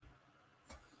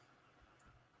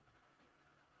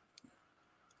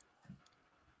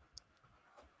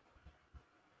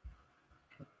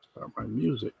Start my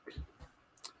music.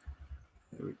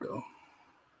 There we go.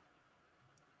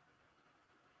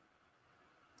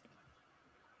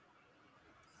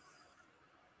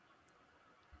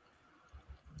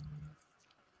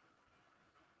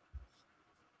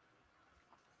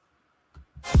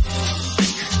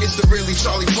 It's the Really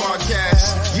Charlie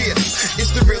Podcast. Yeah,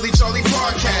 it's the Really Charlie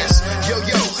Podcast. Yo,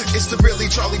 it's the Really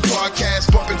Charlie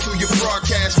Podcast. Bump into your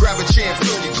broadcast, grab a chair,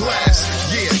 fill your glass.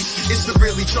 Yeah, it's the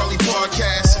Really Charlie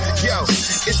Podcast. Yo,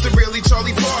 it's the Really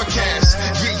Charlie Podcast.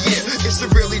 Yeah, it's the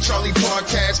Really Charlie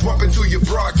Podcast. Bump into your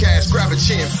broadcast, grab a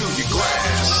chair, fill your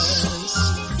glass.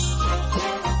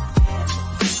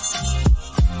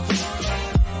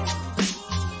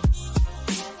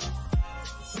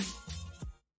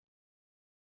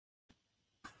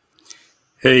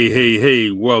 Hey,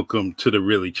 welcome to the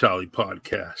Really Charlie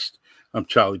Podcast. I'm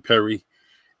Charlie Perry,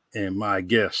 and my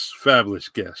guest, fabulous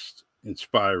guest,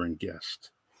 inspiring guest.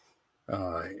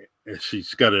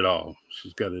 She's got it all.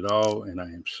 She's got it all, and I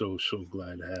am so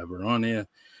glad to have her on here.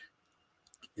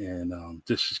 And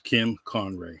this is Kim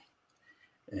Conray,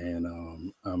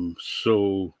 and I'm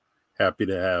so happy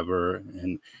to have her,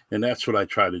 and that's what I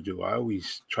try to do. I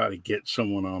always try to get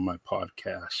someone on my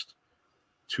podcast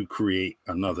to create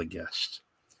another guest.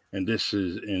 And this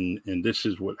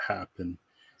is what happened.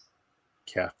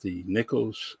 Kathy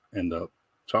Nichols ended up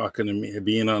talking to me,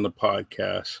 being on the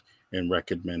podcast, and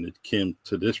recommended Kim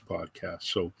to this podcast.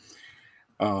 So,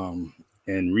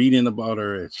 and reading about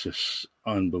her, it's just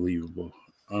unbelievable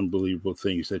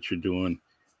things that you're doing.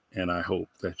 And I hope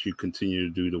that you continue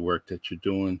to do the work that you're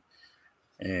doing.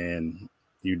 And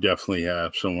you definitely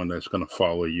have someone that's going to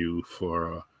follow you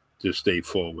for to stay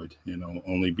forward,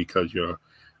 only because you're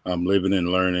living and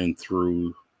learning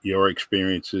through your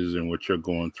experiences and what you're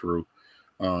going through,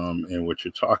 and what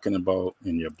you're talking about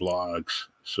in your blogs.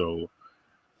 So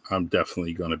I'm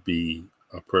definitely going to be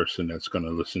a person that's going to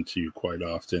listen to you quite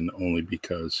often, only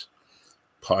because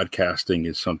podcasting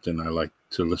is something I like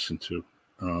to listen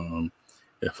to.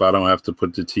 If I don't have to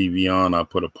put the TV on, I'll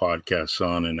put a podcast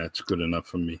on, and that's good enough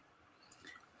for me.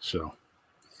 So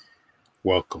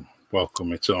welcome.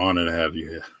 It's an honor to have you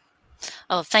here.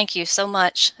 Oh, thank you so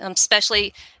much. I'm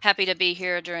especially happy to be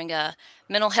here during a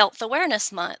Mental Health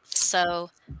Awareness Month.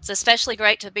 So it's especially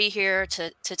great to be here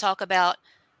to talk about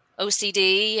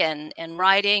OCD and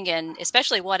writing, and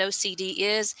especially what OCD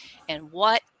is and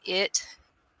what it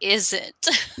isn't.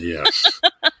 Yes.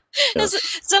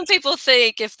 Some people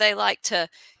think if they like to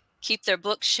keep their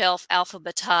bookshelf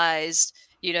alphabetized,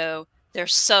 they're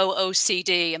so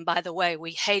OCD. And by the way,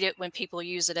 we hate it when people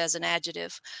use it as an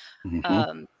adjective.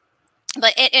 Mm-hmm.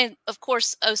 But and of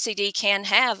course, OCD can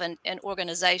have an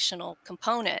organizational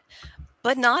component,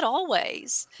 but not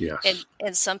always. Yes.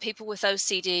 And some people with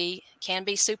OCD can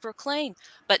be super clean,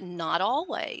 but not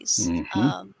always.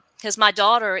 Mm-hmm. Because my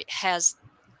daughter has,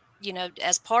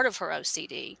 as part of her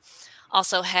OCD,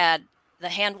 also had the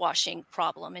hand washing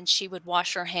problem, and she would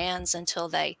wash her hands until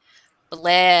they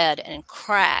bled and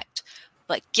cracked.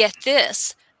 But get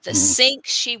this, the sink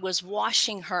she was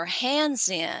washing her hands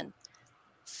in,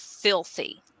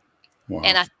 filthy. Wow.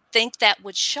 And I think that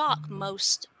would shock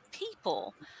most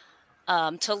people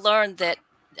to learn that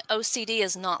OCD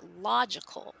is not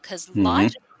logical, because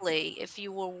logically, if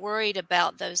you were worried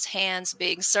about those hands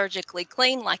being surgically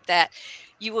clean like that,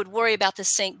 you would worry about the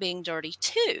sink being dirty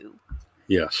too.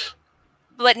 Yes.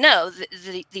 But no,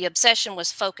 the obsession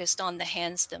was focused on the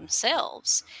hands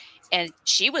themselves, and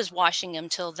she was washing them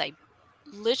till they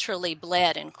literally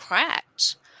bled and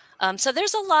cracked. So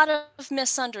there's a lot of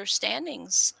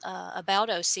misunderstandings about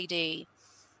OCD.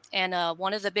 And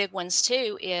one of the big ones,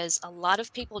 too, is a lot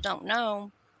of people don't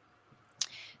know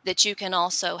that you can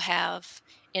also have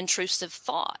intrusive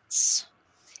thoughts.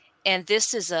 And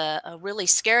this is a really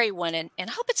scary one. And I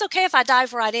hope it's okay if I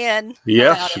dive right in.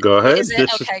 Yes, go ahead. Is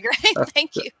it? Okay, great.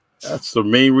 Thank you. That's the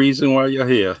main reason why you're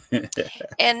here.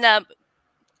 And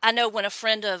I know when a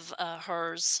friend of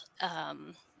hers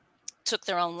took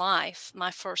their own life,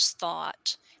 my first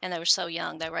thought, and they were so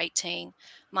young, they were 18,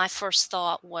 my first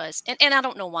thought was, and I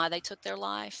don't know why they took their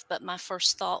life, but my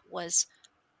first thought was,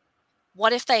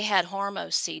 what if they had harm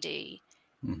OCD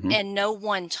and no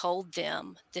one told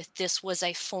them that this was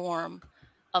a form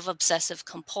of obsessive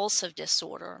compulsive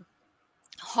disorder?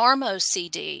 Harm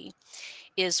OCD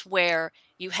is where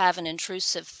you have an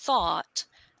intrusive thought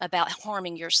about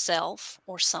harming yourself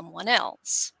or someone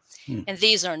else. And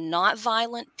these are not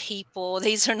violent people.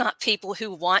 These are not people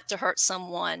who want to hurt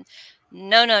someone.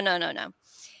 No.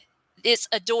 It's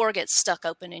a door gets stuck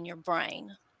open in your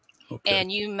brain. Okay.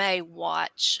 And you may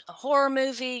watch a horror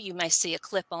movie. You may see a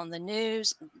clip on the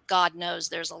news. God knows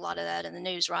there's a lot of that in the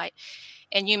news, right?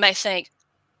 And you may think,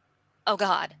 oh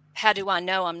God, how do I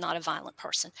know I'm not a violent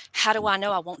person? How do I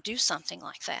know I won't do something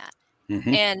like that?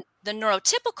 Mm-hmm. And the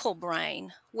neurotypical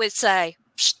brain would say,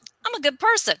 "Psh, I'm a good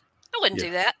person. I wouldn't Yeah.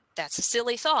 do that. That's a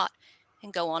silly thought,"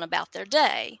 and go on about their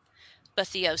day. But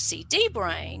the OCD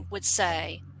brain would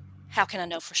say, how can I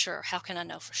know for sure? How can I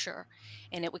know for sure?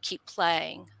 And it would keep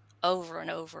playing over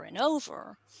and over and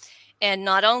over. And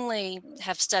not only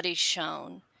have studies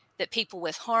shown that people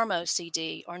with harm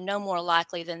OCD are no more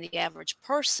likely than the average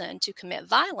person to commit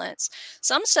violence,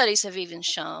 some studies have even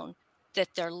shown that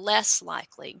they're less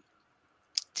likely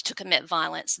to commit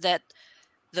violence, that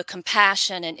the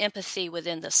compassion and empathy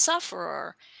within the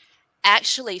sufferer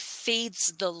actually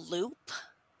feeds the loop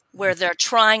where they're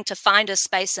trying to find a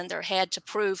space in their head to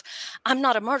prove, I'm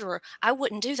not a murderer. I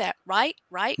wouldn't do that. Right,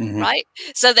 right, Mm-hmm. right.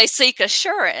 So they seek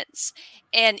assurance.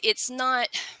 And it's not,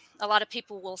 a lot of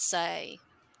people will say,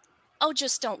 oh,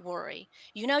 just don't worry.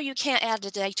 You know, you can't add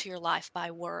a day to your life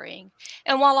by worrying.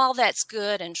 And while all that's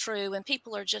good and true, and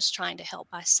people are just trying to help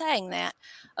by saying that,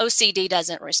 OCD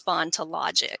doesn't respond to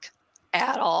logic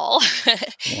at all.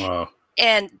 Wow.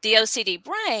 And the OCD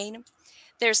brain,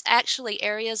 there's actually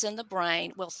areas in the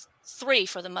brain, well, three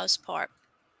for the most part,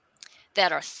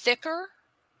 that are thicker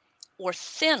or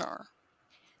thinner.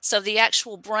 So the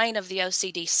actual brain of the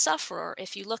OCD sufferer,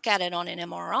 if you look at it on an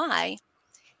MRI,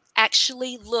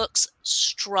 actually looks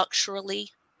structurally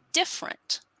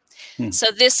different. Hmm.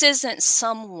 So this isn't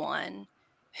someone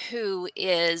who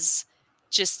is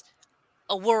just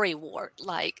a worry wart.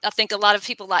 Like, I think a lot of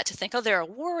people like to think, oh, they're a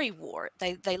worry wart.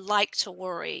 They like to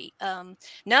worry.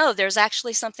 No, there's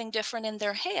actually something different in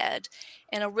their head.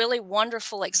 And a really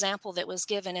wonderful example that was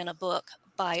given in a book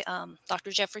by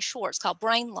Dr. Jeffrey Schwartz called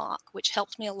Brain Lock, which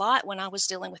helped me a lot when I was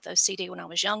dealing with OCD when I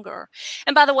was younger.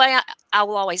 And by the way, I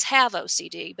will always have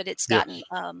OCD, but it's gotten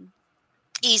Yes.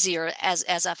 easier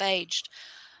as I've aged.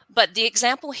 But the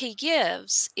example he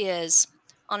gives is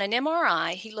on an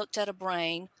MRI, he looked at a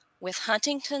brain with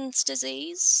Huntington's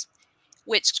disease,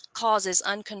 which causes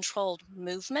uncontrolled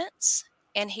movements,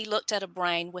 and he looked at a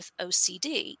brain with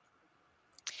OCD.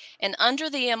 And under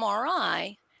the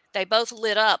MRI, they both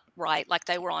lit up right, like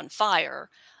they were on fire,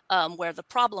 where the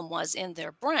problem was in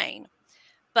their brain.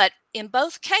 But in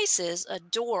both cases, a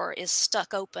door is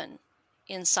stuck open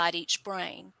inside each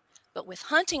brain. But with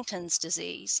Huntington's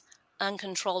disease,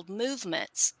 uncontrolled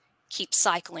movements keep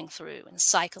cycling through and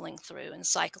cycling through and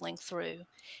cycling through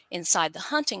inside the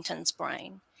Huntington's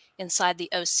brain. Inside the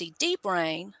OCD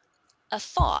brain, a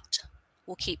thought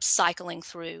will keep cycling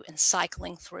through and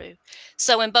cycling through.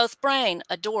 So in both brain,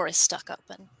 a door is stuck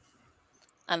open.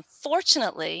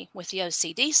 Unfortunately, with the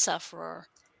OCD sufferer,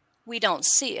 we don't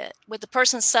see it. With the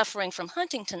person suffering from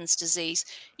Huntington's disease,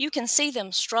 you can see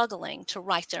them struggling to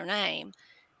write their name,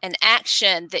 an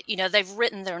action that, you know, they've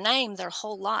written their name their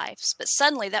whole lives, but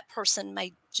suddenly that person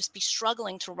may just be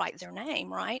struggling to write their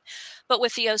name, right? But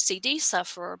with the OCD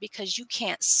sufferer, because you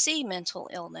can't see mental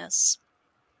illness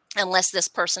unless this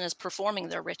person is performing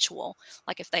their ritual,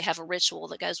 like if they have a ritual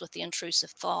that goes with the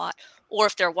intrusive thought, or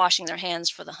if they're washing their hands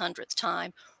for the 100th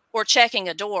time, or checking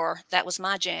a door, that was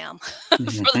my jam for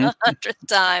Mm-hmm. the 100th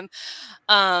time.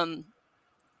 Um,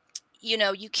 you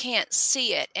know, you can't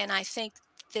see it. And I think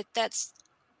that that's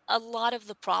a lot of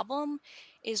the problem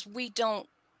is we don't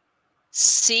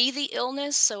see the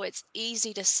illness. So it's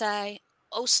easy to say,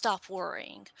 oh, stop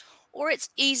worrying. Or it's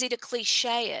easy to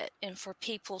cliche it and for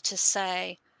people to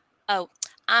say, oh,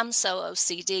 I'm so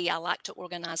OCD, I like to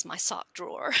organize my sock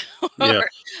drawer. Yeah. Or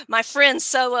my friend's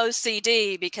so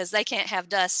OCD because they can't have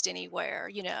dust anywhere,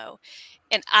 you know.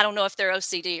 And I don't know if they're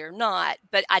OCD or not,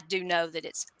 but I do know that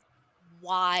it's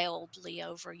wildly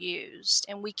overused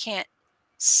and we can't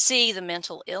see the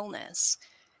mental illness.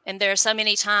 And there are so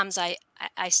many times I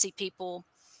see people,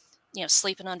 you know,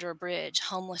 sleeping under a bridge,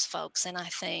 homeless folks, and I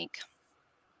think,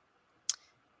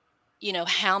 you know,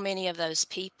 how many of those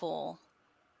people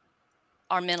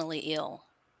are mentally ill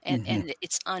Mm-hmm. and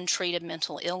it's untreated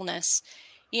mental illness.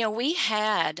 You know, we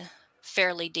had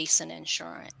fairly decent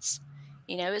insurance.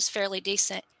 You know, it was fairly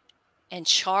decent. And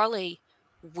Charlie,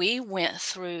 we went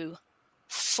through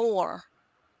 4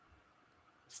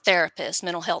 therapists,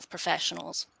 mental health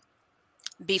professionals,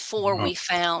 before Wow. we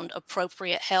found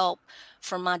appropriate help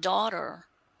for my daughter.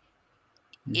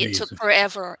 It took Amazing.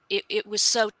 forever. It was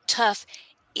so tough,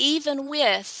 even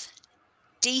with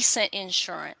decent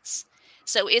insurance.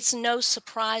 So it's no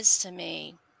surprise to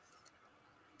me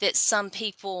that some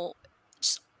people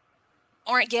just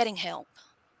aren't getting help.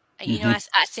 You know,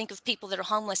 Mm-hmm. I think of people that are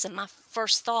homeless, and my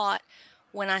first thought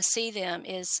when I see them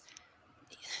is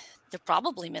they're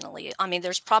probably mentally, I mean,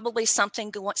 there's probably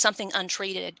something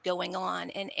untreated going on.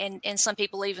 And some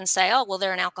people even say, oh, well,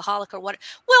 they're an alcoholic or what.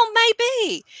 Well,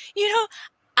 maybe, you know,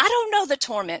 I don't know the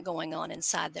torment going on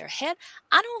inside their head.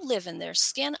 I don't live in their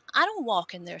skin. I don't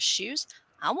walk in their shoes.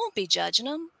 I won't be judging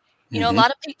them. You know, a Hmm.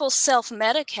 lot of people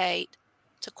self-medicate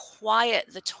to quiet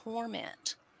the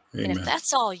torment. And if Amen.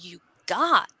 that's all you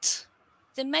got,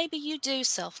 then maybe you do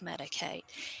self-medicate.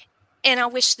 And I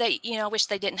wish they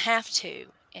didn't have to,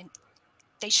 and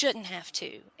they shouldn't have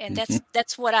to. And Hmm.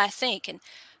 that's what I think. And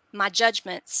my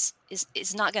judgments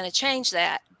is not going to change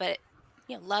that, but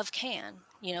love can,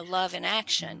 love in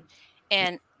action.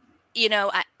 And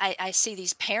I see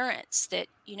these parents that,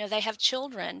 they have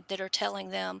children that are telling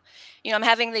them, I'm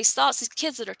having these thoughts, these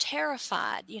kids that are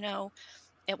terrified,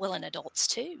 and adults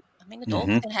too. I mean,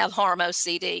 adults Hmm. can have harm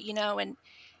OCD, and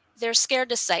they're scared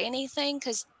to say anything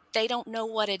because they don't know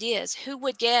what it is. Who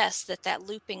would guess that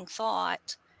looping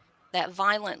thought, that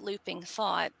violent looping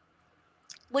thought,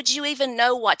 would you even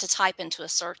know what to type into a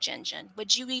search engine?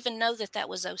 Would you even know that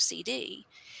was OCD?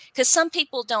 Because some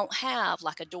people don't have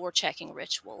like a door checking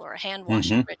ritual or a hand Hmm.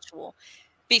 washing ritual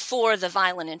before the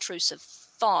violent intrusive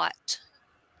thought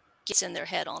gets in their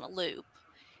head on a loop.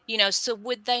 So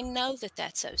would they know that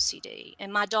that's OCD?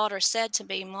 And my daughter said to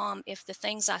me, Mom, if the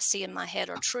things I see in my head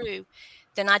are true,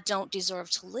 then I don't deserve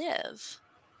to live.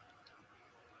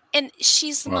 And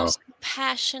she's the Wow. most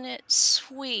compassionate,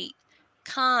 sweet,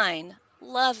 kind,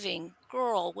 loving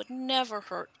girl, would never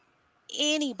hurt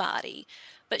anybody,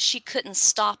 but she couldn't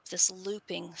stop this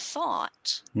looping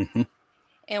thought. Hmm.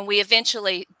 And we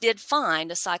eventually did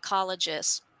find a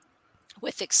psychologist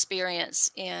with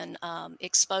experience in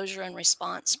exposure and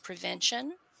response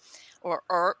prevention, or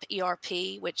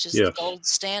ERP, which is the Yes. gold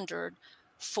standard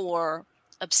for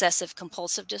obsessive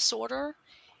compulsive disorder.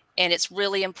 And it's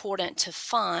really important to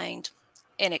find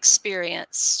an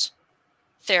experienced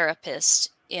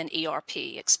therapist in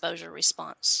ERP, exposure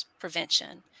response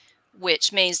prevention,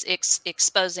 which means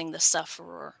exposing the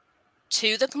sufferer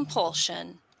to the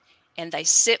compulsion, and they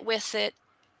sit with it.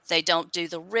 They don't do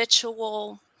the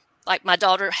ritual. Like my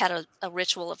daughter had a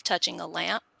ritual of touching a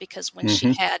lamp because when she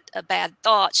Hmm. had a bad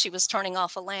thought, she was turning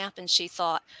off a lamp and she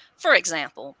thought, for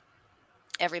example,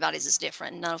 everybody's is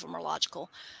different, none of them are logical.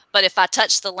 But if I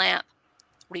touch the lamp,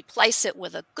 replace it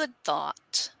with a good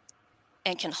thought,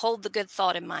 and can hold the good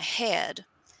thought in my head,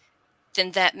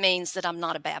 then that means that I'm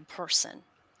not a bad person.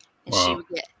 And she Wow. would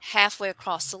get halfway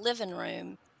across the living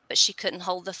room, but she couldn't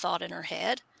hold the thought in her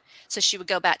head. So she would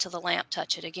go back to the lamp,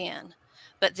 touch it again.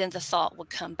 But then the thought would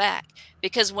come back.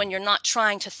 Because when you're not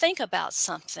trying to think about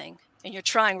something and you're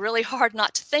trying really hard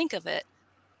not to think of it,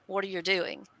 what are you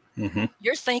doing? Hmm.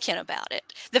 You're thinking about it.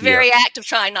 The Yeah. very act of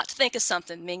trying not to think of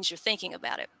something means you're thinking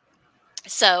about it.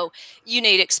 So you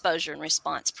need exposure and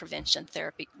response prevention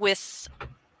therapy with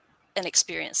an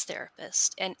experienced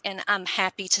therapist. And I'm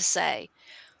happy to say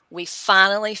we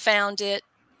finally found it.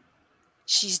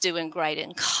 She's doing great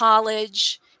in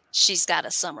college. She's got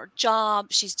a summer job.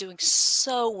 She's doing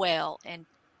so well. And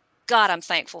God, I'm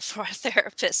thankful for a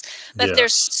therapist. But Yeah.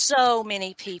 there's so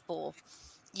many people,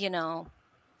 you know,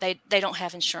 they don't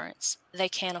have insurance. They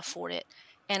can't afford it.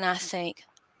 And I think,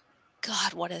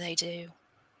 God, what do they do?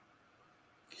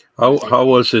 What do they How do?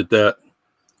 was it that,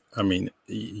 I mean,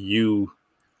 you've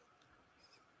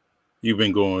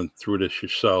been going through this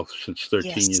yourself since 13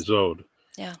 Yes. years old.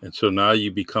 Yeah. And so now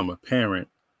you become a parent,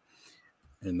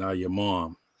 and now you're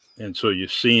mom. And so you're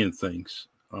seeing things,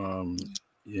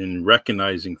 and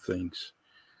recognizing things.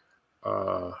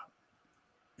 Uh,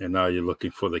 and now you're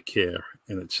looking for the care,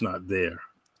 and it's not there,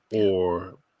 Yeah.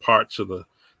 or parts of the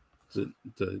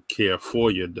care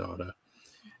for your daughter.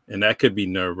 And that could be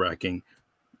nerve wracking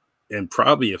and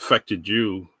probably affected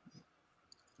you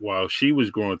while she was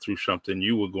going through something,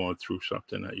 you were going through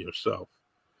something at yourself.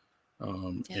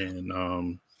 Yeah.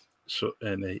 And so,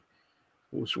 and they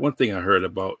was one thing I heard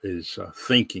about is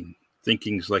thinking.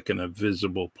 Thinking's like an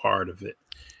invisible part of it,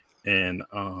 and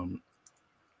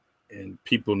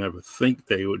people never think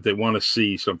they want to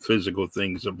see some physical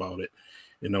things about it,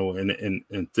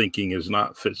 and thinking is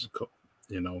not physical,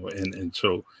 and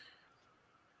so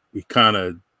we kind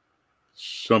of,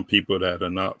 some people that are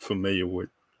not familiar with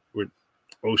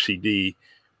OCD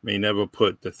may never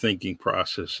put the thinking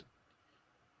process,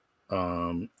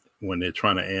 when they're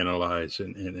trying to analyze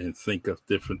and think of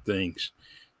different things.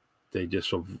 They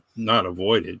just not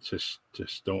avoid it, just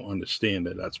don't understand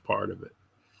that that's part of it.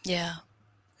 Yeah.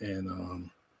 And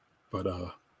but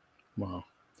wow,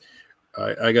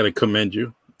 I got to commend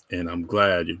you, and I'm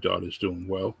glad your daughter's doing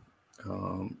well.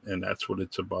 And that's what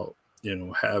it's about,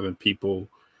 having people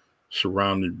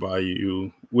surrounded by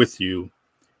you, with you,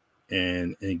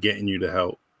 and getting you to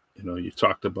help. You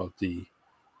talked about the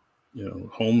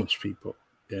homeless people,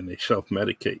 and they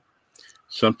self-medicate.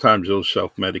 Sometimes those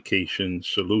self-medication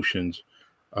solutions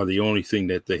are the only thing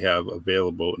that they have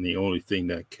available and the only thing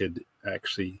that could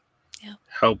actually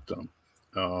help them.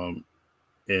 And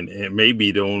it may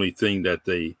be the only thing that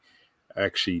they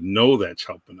actually know that's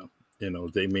helping them.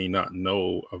 They may not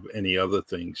know of any other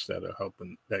things that are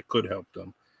helping, that could help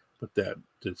them, but that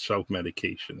the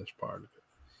self-medication is part of it.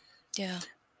 Yeah.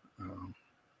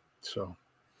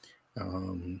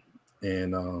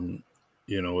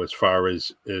 As far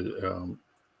as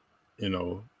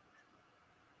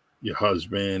your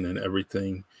husband and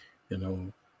everything,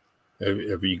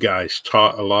 have you guys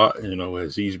taught a lot,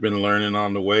 as he's been learning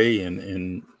on the way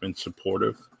and been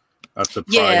supportive? Not to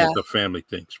pry into family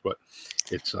things, but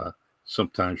it's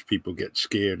sometimes people get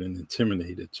scared and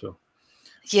intimidated. So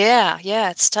yeah,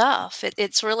 it's tough.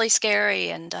 It's really scary.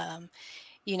 And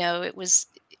it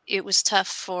was tough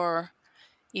for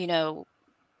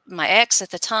my ex at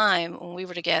the time when we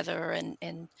were together,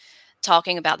 and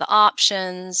talking about the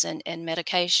options and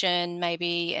medication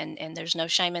maybe, and there's no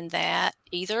shame in that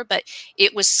either, but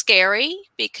it was scary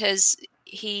because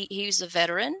he was a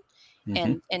veteran,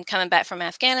 and coming back from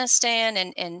Afghanistan,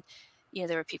 and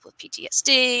there were people with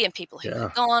PTSD and people who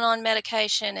had gone on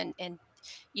medication, and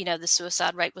the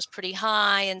suicide rate was pretty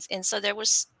high, and so there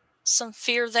was some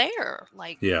fear there,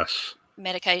 like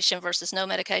medication versus no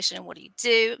medication, and what do you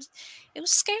do? It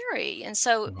was scary, and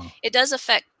so it does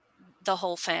affect the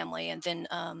whole family. And then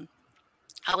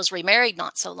I was remarried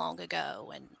not so long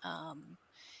ago, and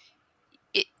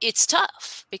it's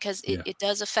tough because it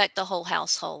does affect the whole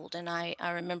household. And I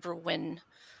remember when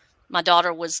my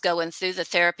daughter was going through the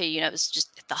therapy, it was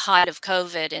just at the height of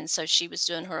COVID, and so she was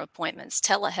doing her appointments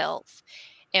telehealth.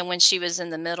 And when she was in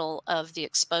the middle of the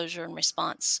exposure and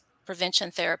response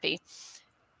prevention therapy,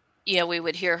 we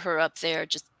would hear her up there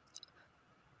just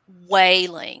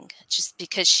wailing, just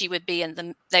because she would be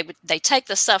they take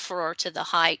the sufferer to the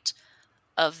height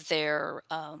of their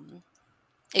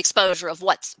exposure of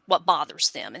what bothers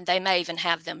them, and they may even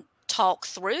have them talk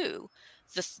through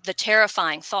the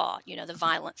terrifying thought, the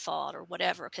violent thought or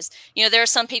whatever. Because there are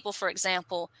some people, for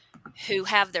example, who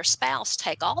have their spouse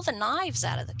take all the knives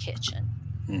out of the kitchen.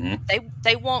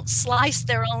 They won't slice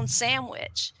their own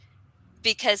sandwich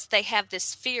because they have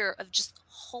this fear of just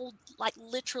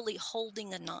literally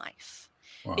holding a knife.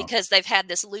 Wow. Because they've had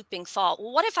this looping thought,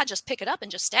 well, what if I just pick it up and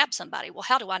just stab somebody? Well,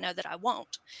 how do I know that I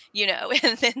won't?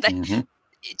 And then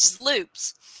it just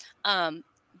loops.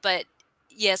 But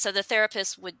yeah, so the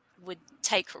therapist would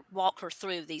walk her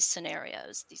through these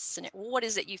scenarios. What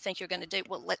is it you think you're going to do?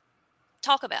 Well,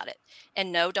 talk about it.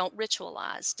 And no, don't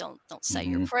ritualize. Don't say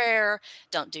your prayer.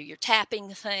 Don't do your tapping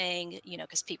thing,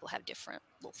 because people have different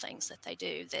little things that they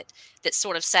do that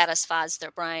sort of satisfies their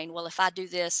brain. Well, if I do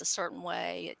this a certain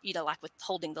way, like with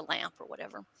holding the lamp or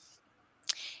whatever.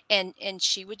 And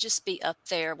she would just be up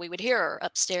there. We would hear her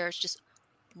upstairs just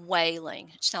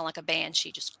wailing. It sounded like a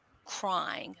banshee, just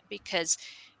crying, because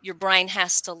your brain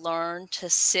has to learn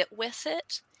to sit with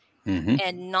it.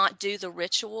 And not do the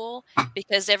ritual,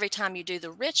 because every time you do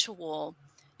the ritual,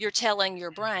 you're telling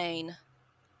your brain,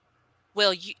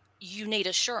 well, you need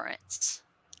assurance.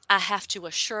 I have to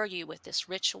assure you with this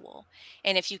ritual.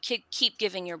 And if you keep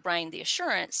giving your brain the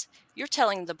assurance, you're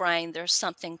telling the brain there's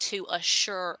something to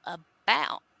assure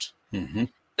about.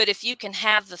 But if you can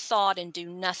have the thought and do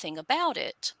nothing about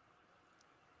it,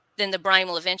 then the brain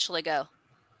will eventually go,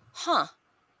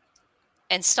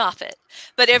 and stop it.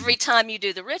 But every time you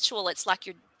do the ritual, it's like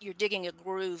you're digging a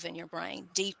groove in your brain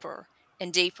deeper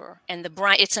and deeper. And the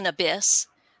brain, it's an abyss.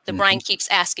 The brain keeps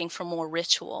asking for more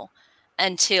ritual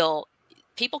until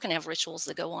people can have rituals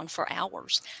that go on for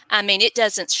hours. I mean, it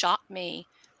doesn't shock me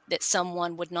that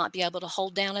someone would not be able to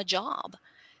hold down a job.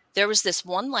 There was this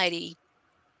one lady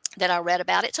that I read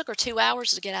about. It took her 2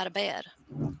 hours to get out of bed.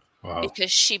 Wow.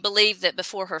 Because she believed that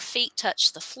before her feet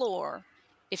touched the floor,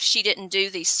 if she didn't do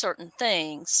these certain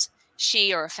things,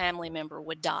 she or a family member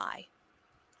would die,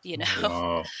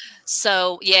 Wow.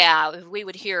 So yeah, we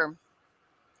would hear,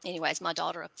 anyways, my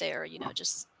daughter up there,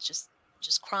 just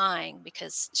crying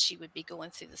because she would be going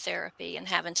through the therapy and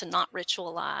having to not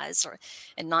ritualize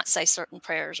and not say certain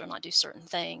prayers or not do certain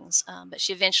things. But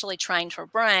she eventually trained her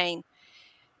brain.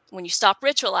 When you stop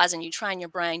ritualizing, you train your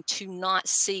brain to not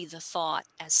see the thought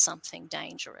as something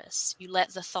dangerous. You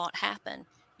let the thought happen.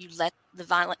 You let the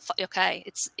violent okay,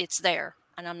 it's there,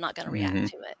 and I'm not going to react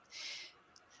to it.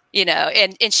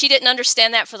 And she didn't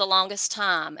understand that for the longest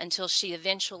time until she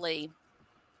eventually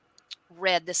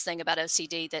read this thing about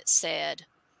OCD that said,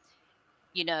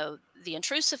 the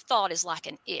intrusive thought is like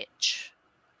an itch.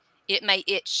 It may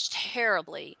itch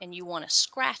terribly and you want to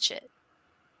scratch it.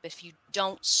 But if you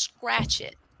don't scratch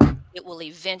it, it will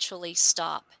eventually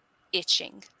stop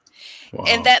itching. And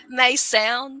Wow. that may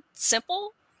sound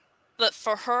simple, but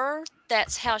for her,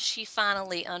 that's how she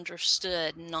finally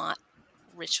understood not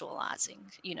ritualizing,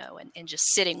 and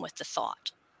just sitting with the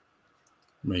thought.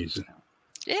 Amazing.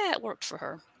 Yeah, it worked for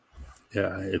her.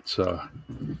 Yeah, it's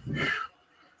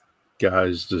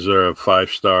guys deserve 5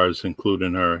 stars,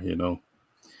 including her.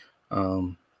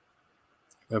 I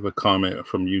have a comment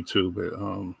from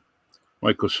YouTube.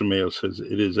 Michael Samayo says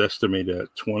it is estimated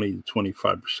that 20 to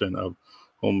 25% of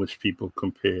homeless people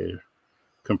compared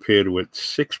with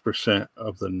 6%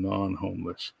 of the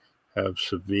non-homeless have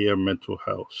severe mental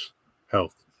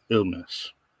health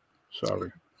illness.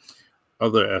 Sorry.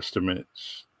 Other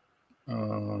estimates,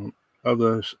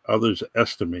 others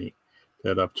estimate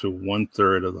that up to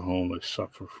 1/3 of the homeless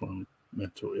suffer from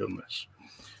mental illness.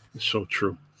 It's so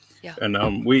true. Yeah. And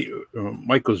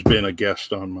Michael's been a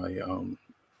guest on my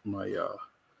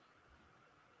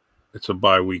it's a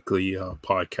bi-weekly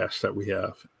podcast that we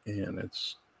have, and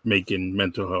it's making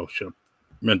mental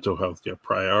health your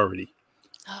priority,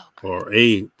 or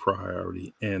a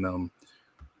priority. And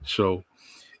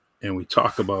and we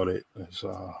talk about it as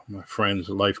my friend's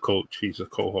life coach. He's a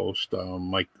co-host,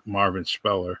 Marvin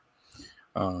Speller,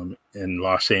 in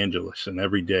Los Angeles, and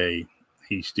every day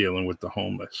he's dealing with the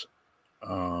homeless,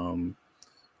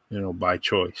 by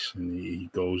choice. And he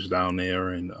goes down there,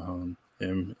 and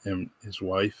him and his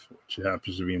wife, which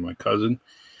happens to be my cousin,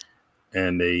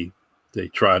 and they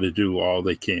try to do all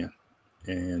they can.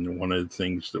 And one of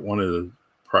the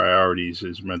priorities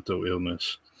is mental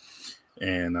illness,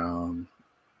 and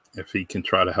if he can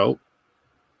try to help,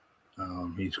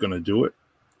 he's going to do it,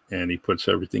 and he puts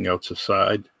everything else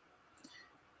aside.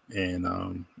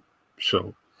 And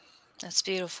so that's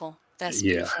beautiful. That's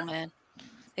yeah. Beautiful, man.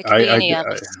 It could be any of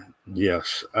us.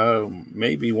 Yes.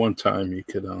 Maybe one time you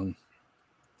could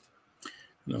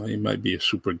he might be a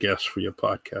super guest for your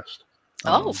podcast.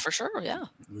 For sure. Yeah.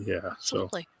 Yeah.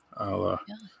 Absolutely. So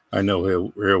I know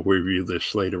he'll review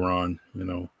this later on,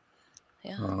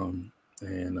 Yeah.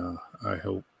 And I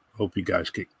hope you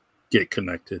guys get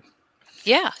connected.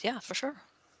 Yeah, for sure.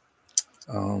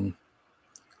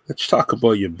 Let's talk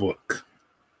about your book.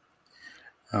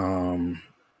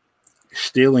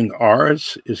 Stealing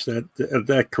Ours, is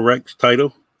that correct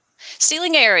title?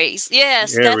 Stealing Aries.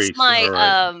 Yes, Aries, that's my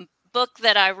right. book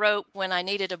that I wrote when I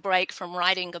needed a break from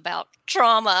writing about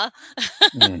trauma.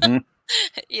 Mm-hmm.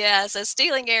 Yeah, so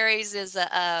Stealing Aries is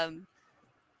a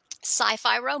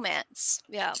sci-fi romance.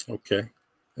 Yeah. Okay.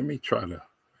 Let me try to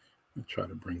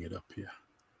bring it up here.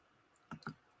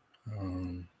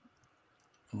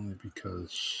 Only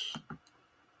because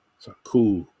it's a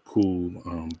cool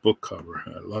book cover.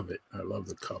 I love it. I love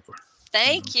the cover.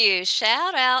 Thank you.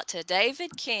 Shout out to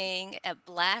David King at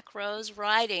Black Rose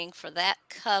Writing for that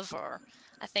cover.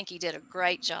 I think he did a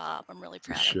great job. I'm really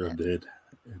proud of it. Sure did.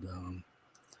 All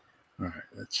right,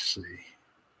 let's see.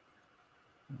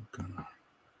 I'm gonna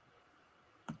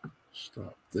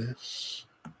stop this.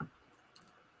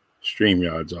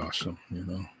 StreamYard's awesome,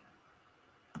 Yeah,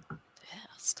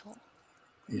 it's cool.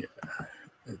 Yeah,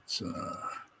 it's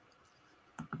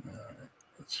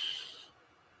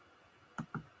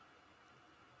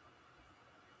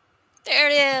there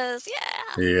it is.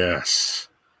 Yeah. Yes.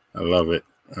 I love it.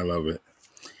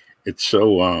 It's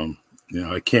so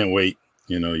I can't wait.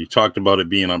 You talked about it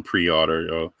being on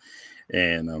pre-order,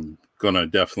 and I'm gonna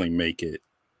definitely make it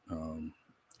one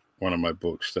of my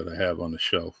books that I have on the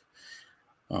shelf,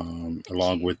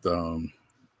 along with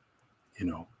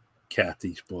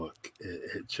Kathy's book.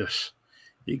 It just,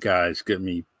 you guys give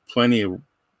me plenty of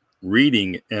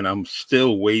reading, and I'm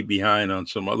still way behind on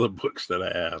some other books that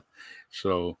I have.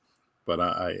 So, but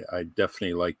I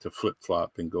definitely like to flip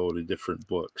flop and go to different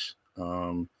books.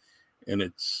 And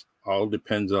it's all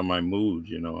depends on my mood.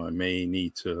 I may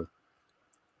need to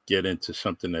get into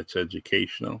something that's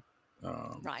educational.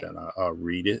 Right. Then I'll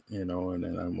read it, and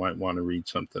then I might want to read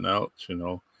something else,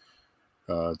 to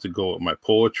go with my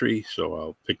poetry. So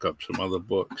I'll pick up some other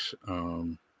books.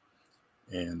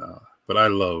 But I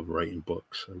love writing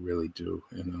books. I really do.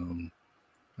 And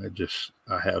I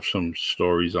have some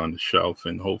stories on the shelf,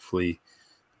 and hopefully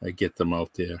I get them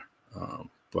out there.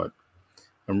 But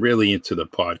I'm really into the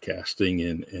podcasting,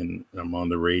 and I'm on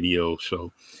the radio.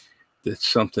 So it's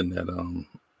something that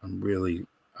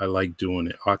I like doing.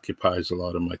 It occupies a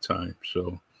lot of my time.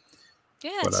 So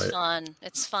yeah, it's fun.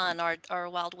 It's fun. Our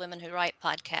Wild Women Who Write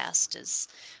podcast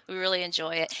we really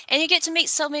enjoy it. And you get to meet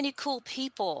so many cool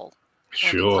people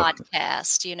when you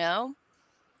podcast,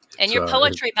 And your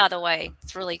poetry, by the way,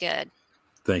 it's really good.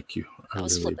 Thank you. I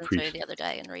was really flipping through appreciate the other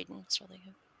day and reading. It's really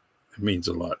good. it. Means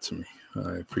a lot to me.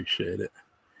 I appreciate it.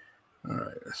 All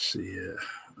right, let's see here.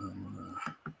 I'm gonna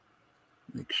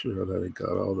make sure that I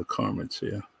got all the comments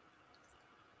here.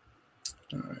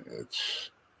 All right, let's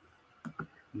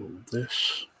move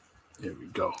this. There we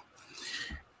go.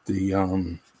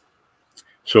 The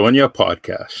so on your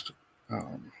podcast,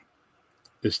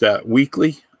 is that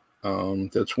weekly?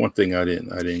 That's one thing I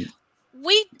didn't.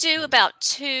 We do about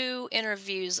 2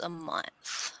 interviews a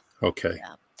month. Okay.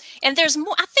 Yeah. And there's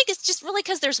more. I think it's just really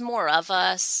because there's more of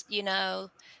us.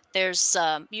 There's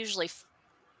usually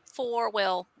 4.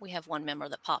 Well, we have one member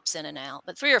that pops in and out,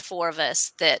 but 3 or 4 of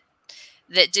us that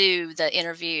do the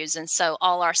interviews, and so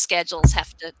all our schedules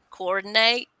have to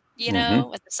coordinate,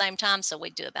 Mm-hmm. at the same time. So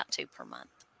we do about 2 per month.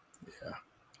 Yeah.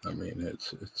 I mean, it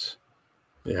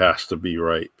has to be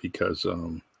right because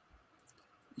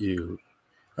you.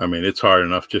 I mean, it's hard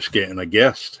enough just getting a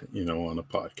guest, on a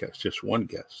podcast, just one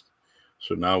guest.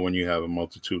 So now when you have a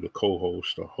multitude of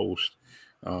co-hosts or hosts,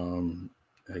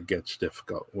 it gets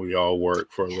difficult. We all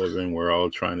work for a living. We're all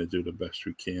trying to do the best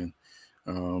we can.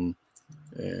 And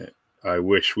I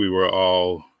wish we were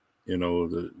all,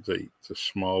 the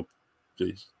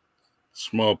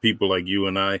small people like you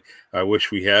and I. I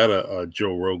wish we had a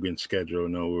Joe Rogan schedule,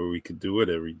 where we could do it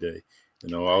every day.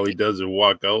 All he does is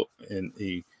walk out and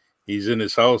he's in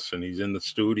his house and he's in the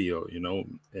studio,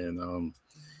 and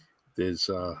there's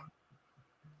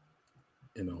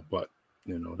but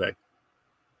that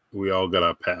we all got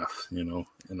our path, and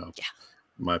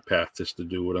my path is to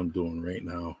do what I'm doing right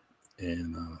now,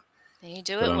 and you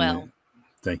do it well.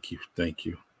 Thank you.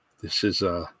 This is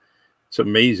it's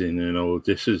amazing,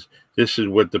 this is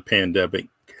what the pandemic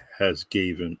has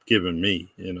given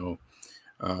me,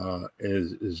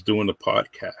 is doing the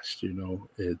podcast.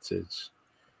 It's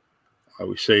I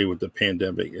would say with the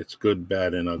pandemic, it's good,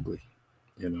 bad, and ugly,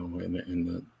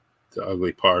 and the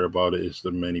ugly part about it is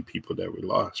the many people that we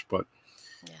lost. But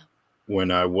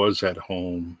when I was at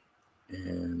home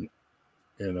and,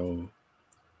 and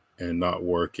not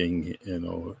working,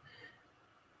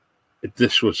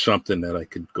 this was something that I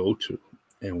could go to.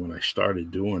 And when I started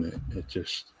doing it,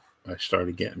 I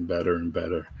started getting better and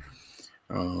better.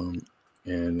 And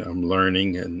I'm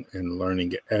learning and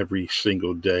learning every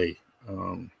single day.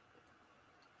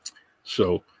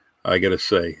 So I got to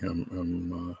say,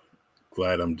 I'm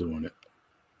glad I'm doing it.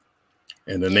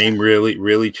 And the name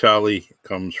really Charlie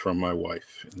comes from my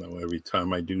wife. Every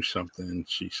time I do something,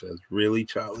 she says, "Really,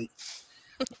 Charlie?"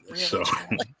 Really, so,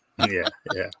 Charlie.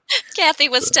 yeah. Kathy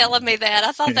was telling me that.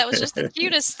 I thought that was just the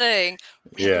cutest thing.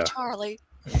 Really, Charlie.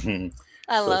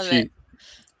 I love it.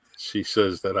 She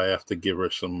says that I have to give her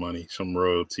some money, some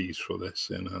royalties for this,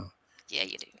 Yeah,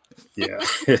 you do. Yeah.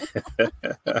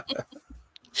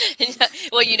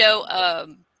 Well,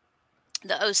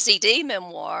 the OCD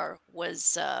memoir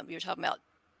was, you were talking about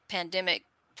pandemic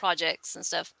projects and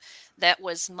stuff. That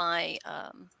was my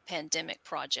pandemic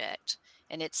project,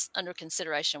 and it's under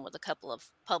consideration with a couple of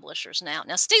publishers now.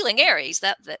 Now, Stealing Aries,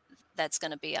 that's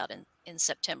going to be out in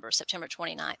September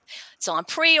 29th. So I'm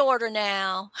pre-order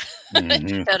now.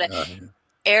 Mm-hmm. Go to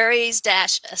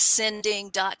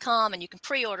aries-ascending.com and you can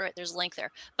pre-order it. There's a link there.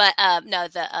 But no,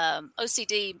 the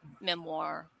OCD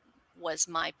memoir was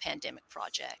my pandemic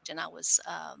project, and I was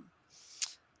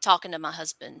talking to my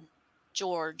husband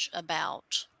George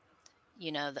about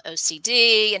the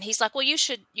OCD, and he's like, well, you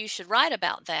should write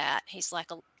about that. He's like,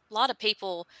 a lot of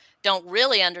people don't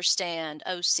really understand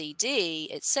OCD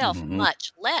itself, Mm-hmm.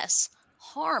 much less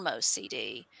harm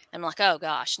OCD. I'm like, oh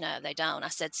gosh, no, they don't. I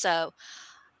said, so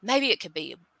maybe it could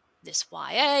be this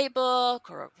YA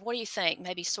book, or what do you think?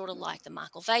 Maybe sort of like the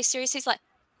Michael Vase series. He's like,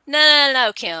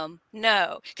 no, Kim,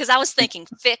 no. Because I was thinking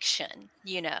fiction,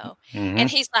 Mm-hmm.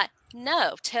 and he's like,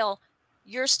 no, tell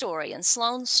your story and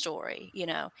Sloan's story,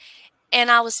 And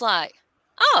I was like,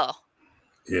 oh,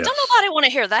 yes. Don't nobody want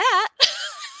to hear that.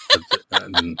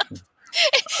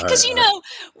 Because,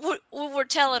 when we're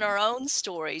telling our own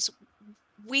stories,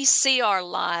 we see our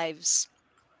lives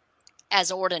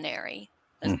as ordinary.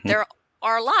 Mm-hmm. They're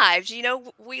our lives,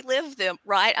 we live them,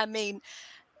 right? I mean,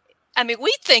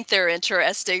 we think they're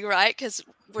interesting, right? Because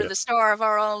we're the star of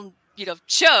our own,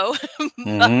 show.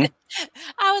 Mm-hmm. But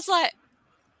I was like,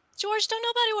 George, don't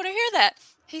nobody want to hear that.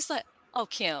 He's like, oh,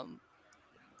 Kim,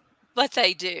 but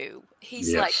they do.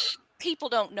 He's like, people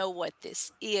don't know what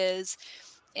this is.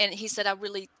 And he said, I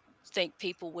really think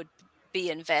people would be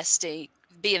invested,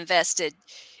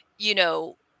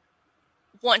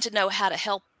 wanting to know how to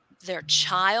help their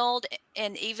child.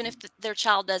 And even if their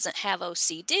child doesn't have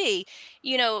OCD,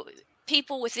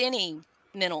 people with any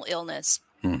mental illness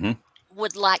mm-hmm.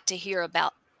 would like to hear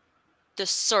about the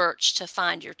search to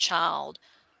find your child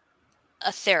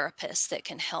a therapist that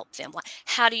can help them? Like,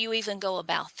 how do you even go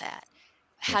about that?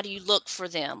 How do you look for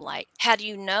them? Like, how do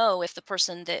you know if the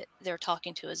person that they're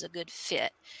talking to is a good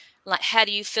fit? Like, how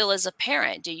do you feel as a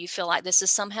parent? Do you feel like this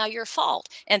is somehow your fault?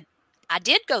 And I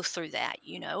did go through that,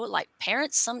 like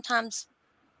parents sometimes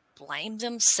blame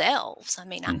themselves. I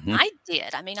mean, Hmm. I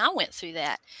did. I mean, I went through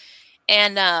that.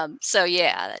 And so,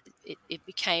 yeah, it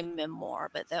became memoir,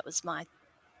 but that was my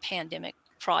pandemic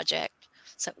project.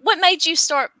 So, what made you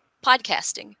start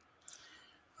podcasting?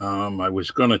 I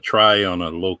was going to try on a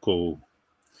local,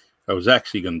 I was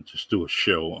actually going to just do a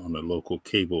show on a local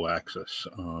cable access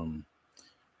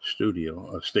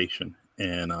studio, station.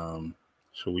 And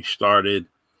so we started,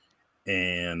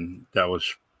 and that was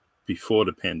before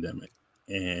the pandemic.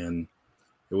 And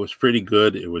it was pretty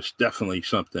good. It was definitely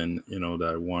something,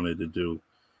 that I wanted to do.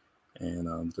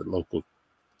 And the local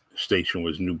station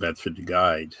was New Bedford The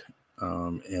Guide.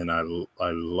 And I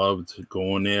loved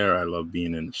going there. I loved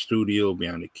being in the studio,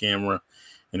 behind the camera,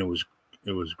 and it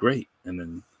was great. And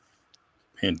then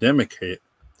pandemic hit,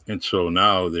 and so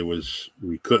now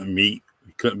we couldn't meet,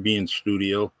 we couldn't be in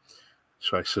studio.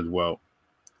 So I said, well,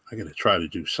 I got to try to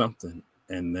do something.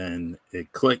 And then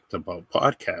it clicked about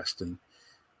podcasting,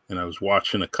 and I was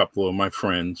watching a couple of my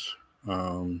friends,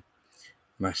 and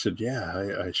I said,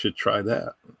 yeah, I should try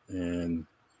that. And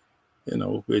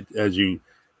as you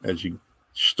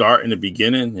start in the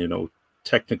beginning,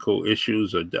 technical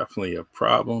issues are definitely a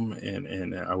problem,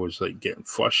 and I was like getting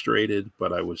frustrated,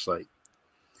 but I was like,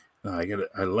 no,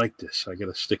 I like this, I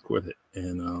gotta stick with it.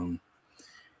 And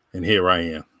here I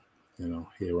am,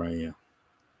 here I am.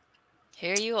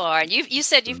 Here you are. And you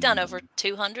said you've done over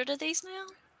 200 of these now?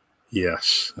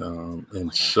 Yes. Oh And my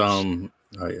gosh. some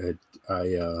I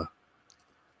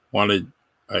wanted,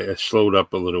 I slowed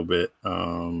up a little bit,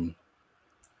 and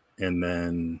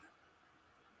then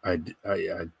I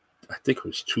think it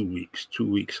was 2 weeks. 2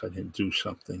 weeks I didn't do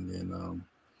something, and I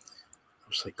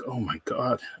was like, oh my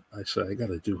god! I said I got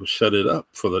to set it up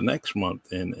for the next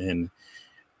month, and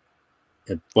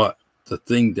but the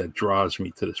thing that draws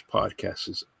me to this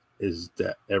podcast is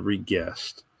that every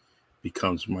guest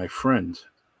becomes my friend,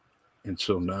 and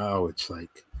so now it's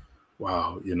like,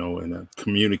 wow, and I'm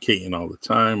communicating all the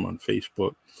time on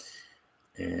Facebook.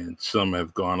 And some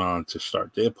have gone on to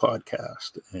start their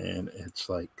podcast, and it's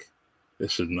like,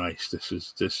 this is nice, this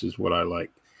is what I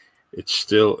like. It's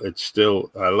still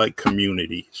I like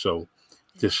community, so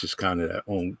this is kind of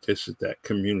this is that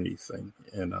community thing.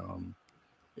 And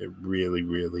it really,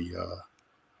 really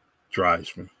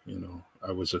drives me.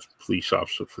 I was a police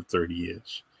officer for 30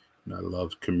 years, and I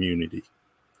loved community,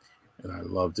 and I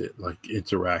loved it, like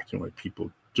interacting with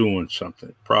people, doing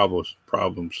something,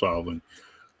 problem solving,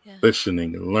 Yeah.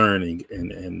 listening and learning.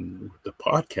 And the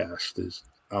podcast is,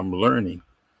 I'm learning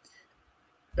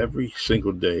every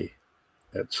single day.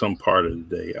 At some part of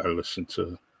the day, I listen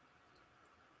to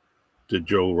the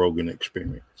Joe Rogan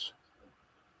Experience,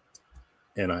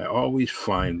 and I always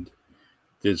find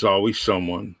there's always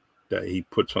someone that he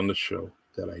puts on the show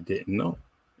that I didn't know.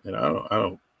 And I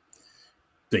don't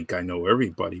think I know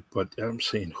everybody, but I'm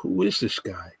saying, who is this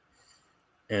guy?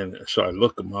 And so I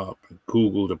look him up and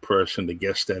Google the person, the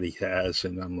guest that he has,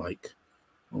 and I'm like,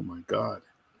 oh my God.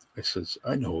 I says,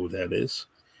 I know who that is.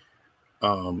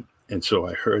 And so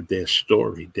I heard their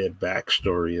story, their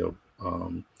backstory of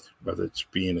whether it's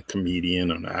being a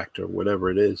comedian, an actor, whatever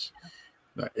it is.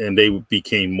 And they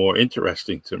became more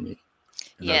interesting to me.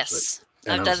 And Yes.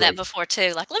 I I've was done that like, before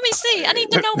too. Like, let me see. I need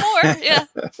to know more. Yeah.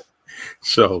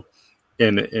 So,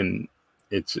 and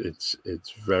it's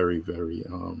very, very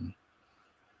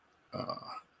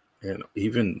and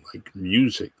even like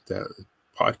music, that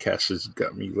podcast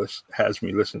has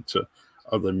me listen to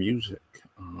other music.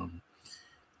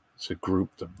 It's a group,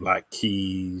 the Black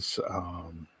Keys,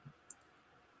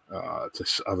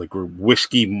 this other group,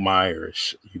 Whiskey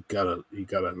Myers. You gotta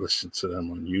listen to them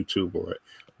on YouTube, or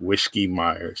Whiskey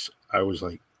Myers. I was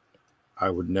like, I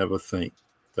would never think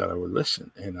that I would listen,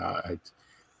 and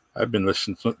I've been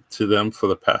listening to them for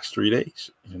the past 3 days.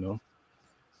 You're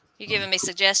giving me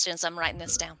suggestions. I'm writing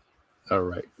this down. All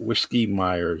right, Whiskey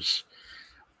Myers,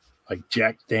 like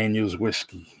Jack Daniel's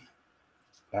whiskey.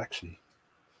 Actually,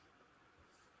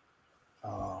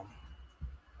 I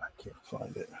can't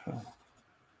find it.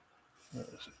 Where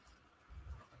is it?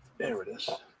 There it is.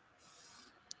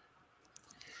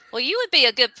 Well, you would be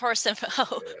a good person.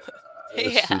 Oh,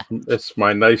 yeah. It's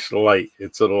my nice light.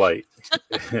 It's a light.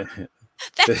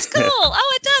 That's cool.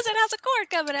 Oh, it does. It has a cord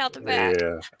coming out the back.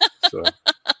 Yeah. So,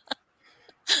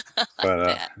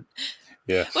 but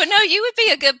yeah. Well, no, you would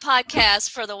be a good podcast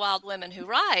for the Wild Women Who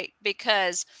Write,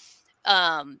 because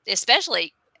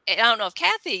Especially, I don't know if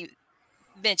Kathy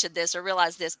mentioned this or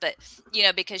realized this, but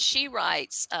because she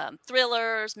writes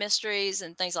thrillers, mysteries,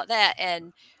 and things like that,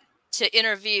 and to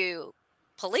interview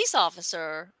police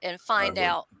officer and find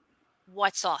out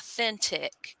what's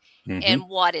authentic and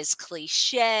what is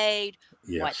cliched,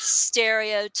 what's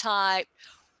stereotyped,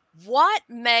 what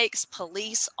makes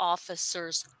police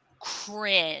officers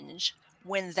cringe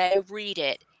when they read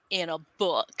it in a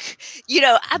book.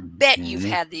 I bet you've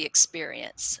had the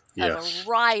experience of a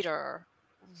writer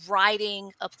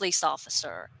writing a police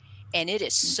officer, and it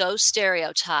is so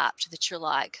stereotyped that you're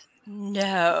like,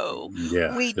 no,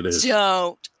 we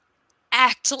don't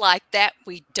act like that.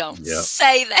 We don't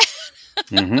say that.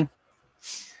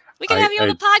 We can have you on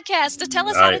the podcast to tell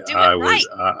us how to do it right.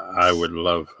 I would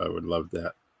love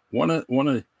that.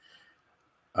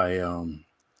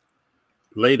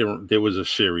 Later there was a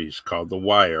series called The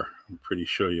Wire. I'm pretty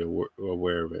sure you're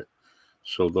aware of it.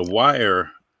 So The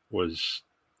Wire was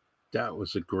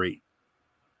a great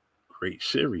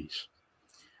series.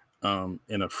 And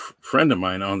a friend of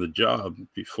mine on the job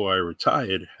before I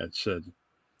retired had said,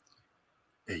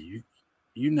 "Hey,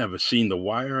 you never seen The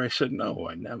Wire?" I said, "No,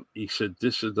 I never." He said,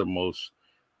 "This is the most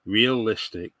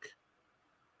realistic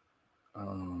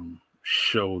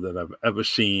show that I've ever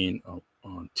seen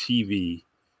on TV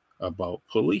about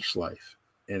police life."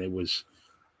 And it was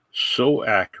so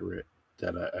accurate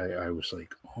that I was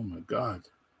like, "Oh my God."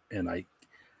 And I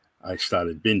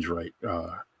started binge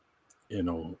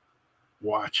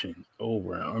watching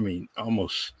over. I mean,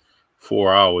 almost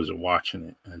 4 hours of watching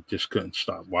it. I just couldn't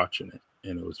stop watching it.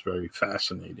 And it was very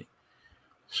fascinating.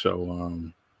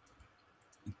 So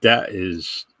that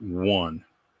is one.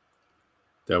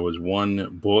 There was one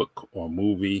book or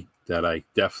movie that I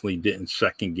definitely didn't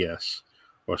second guess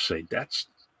or say,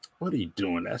 what are you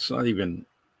doing? That's not even,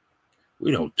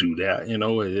 we don't do that.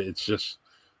 It's just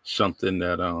something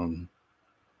that,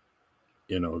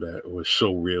 that was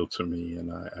so real to me.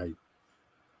 And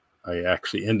I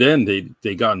actually, and then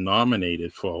they got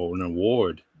nominated for an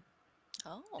award.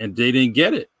 Oh. And they didn't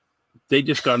get it. They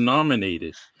just got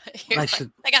nominated. I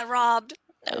said, they got robbed.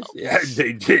 No. Yeah,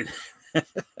 they did.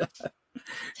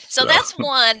 So that's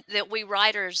one that we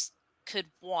writers could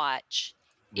watch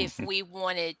if we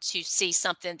wanted to see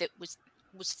something that was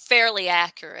fairly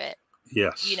accurate.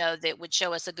 Yes. That would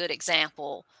show us a good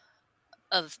example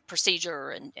of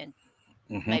procedure and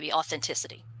maybe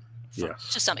authenticity.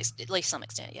 Yes. To at least some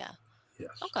extent, yeah. Yes.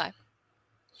 Okay.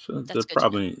 So that's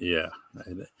probably, yeah.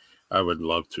 I would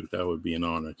love to. That would be an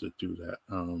honor to do that.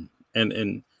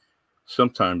 And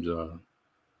sometimes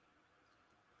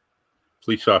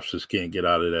police officers can't get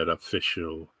out of that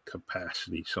official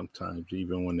capacity sometimes,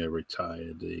 even when they're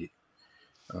retired.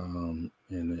 And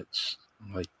it's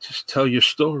like, just tell your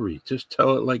story. Just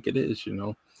tell it like it is,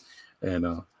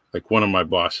 And like one of my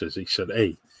bosses, he said,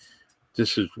 "Hey,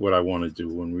 this is what I want to do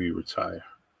when we retire,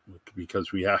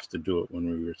 because we have to do it when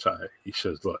we retire." He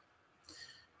says, "Look,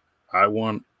 I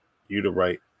want you to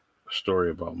write a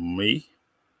story about me,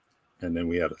 and then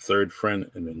we had a third friend,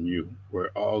 and then you. We're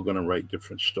all going to write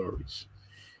different stories."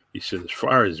 He says, "As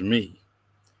far as me,"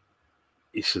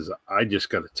 he says, "I just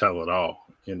got to tell it all,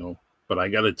 but I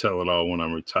got to tell it all when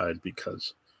I'm retired,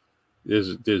 because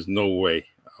there's no way.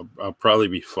 I'll probably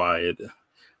be fired.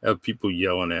 I have people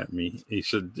yelling at me." He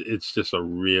said, "It's just a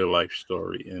real life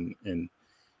story." And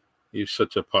he's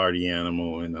such a party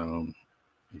animal, and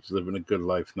he's living a good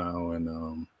life now,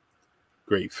 and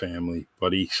great family.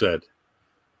 But he said,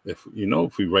 if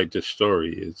we write this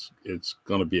story, it's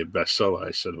going to be a bestseller."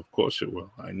 I said, "Of course it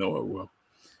will. I know it will."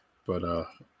 But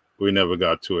we never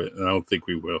got to it, and I don't think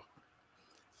we will.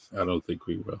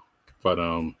 But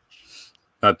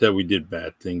not that we did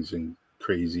bad things and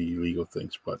crazy illegal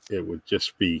things, but it would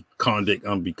just be conduct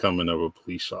unbecoming of a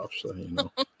police officer.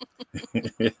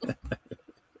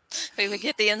 We would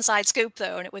get the inside scoop,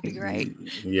 though, and it would be great.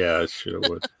 Yeah, it sure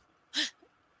would.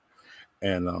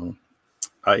 And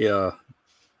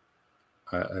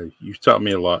you taught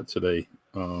me a lot today.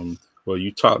 Well,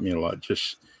 you taught me a lot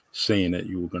just saying that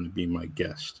you were going to be my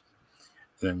guest.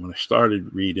 And then when I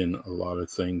started reading a lot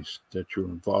of things that you were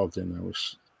involved in,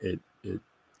 it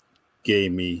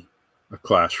gave me a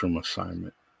classroom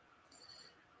assignment.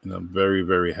 And I'm very,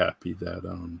 very happy that,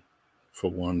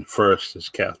 first is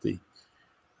Kathy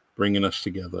bringing us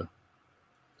together.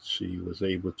 She was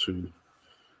able to,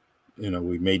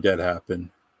 we made that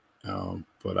happen.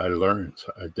 But I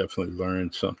definitely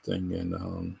learned something,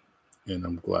 and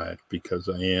I'm glad, because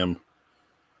I am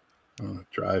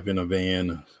driving a van,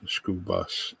 a school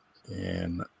bus,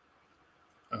 and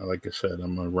like I said,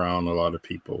 I'm around a lot of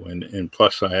people, and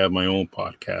plus I have my own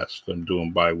podcast I'm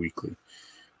doing bi-weekly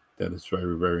that it's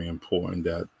very, very important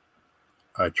that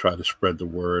I try to spread the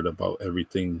word about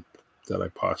everything that I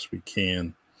possibly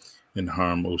can. And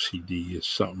harm OCD is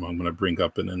something I'm going to bring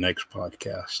up in the next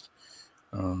podcast.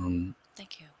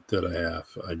 Thank you. That I have.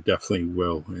 I definitely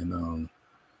will. And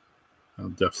I'll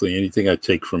definitely, anything I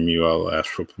take from you, I'll ask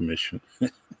for permission.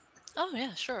 Oh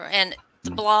yeah, sure. And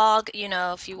the blog,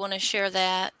 if you want to share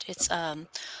that, it's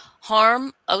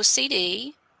Harm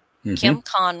OCD,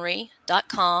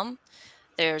 KimConry.com.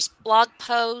 There's blog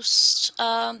posts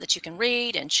that you can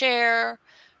read and share,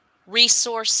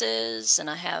 resources, and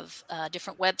I have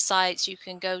different websites you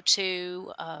can go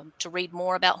to read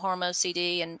more about Harm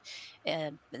OCD.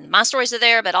 And my stories are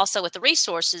there, but also with the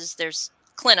resources, there's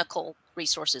clinical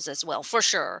resources as well, for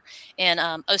sure. And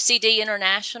OCD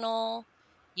International,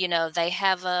 they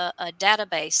have a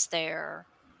database there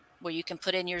where you can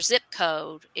put in your zip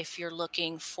code if you're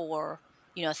looking for,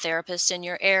 a therapist in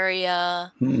your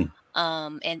area.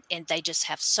 And they just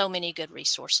have so many good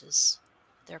resources.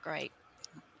 They're great.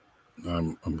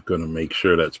 I'm going to make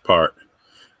sure that's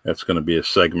going to be a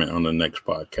segment on the next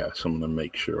podcast. I'm going to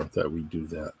make sure that we do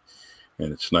that.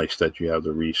 And it's nice that you have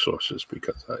the resources,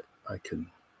 because I can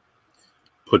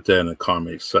put that in the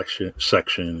comment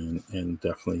section and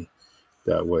definitely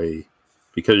that way,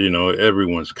 because,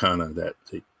 everyone's kind of that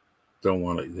they don't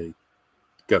want to, they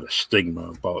got a stigma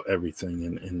about everything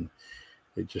and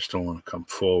they just don't want to come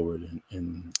forward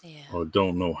and or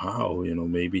don't know how,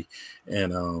 maybe.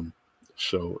 And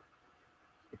so,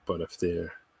 but if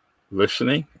they're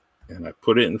listening and I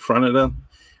put it in front of them,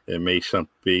 it may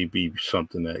be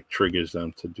something that triggers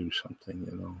them to do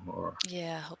something, or.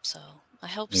 Yeah, I hope so.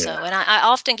 So. And I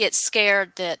often get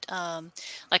scared that,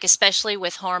 like, especially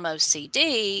with Harm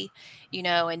OCD,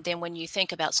 and then when you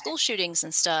think about school shootings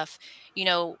and stuff,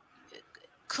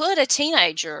 could a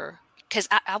teenager, because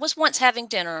I was once having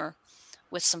dinner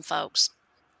with some folks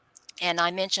and I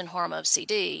mentioned Harm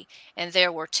OCD, and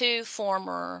there were two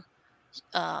former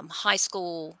high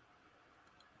school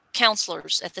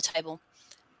counselors at the table.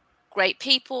 Great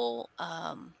people,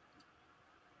 and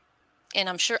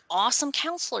I'm sure awesome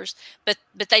counselors, but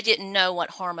they didn't know what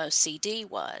Harm OCD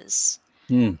was.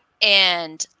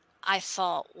 And I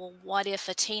thought, well, what if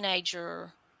a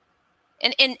teenager,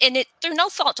 and it through no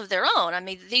fault of their own. I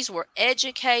mean, these were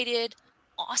educated,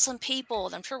 awesome people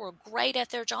that I'm sure were great at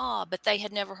their job, but they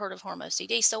had never heard of Harm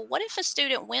OCD. So what if a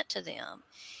student went to them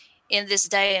in this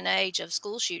day and age of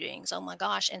school shootings, oh my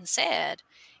gosh, and said,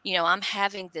 I'm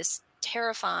having this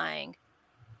terrifying,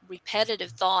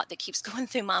 repetitive thought that keeps going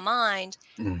through my mind.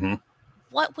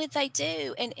 What would they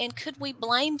do? And could we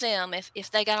blame them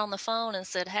if they got on the phone and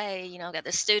said, hey, I got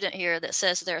this student here that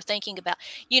says they're thinking about,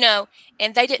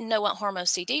 and they didn't know what Harm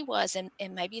OCD was.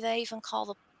 And maybe they even call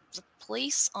the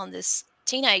police on this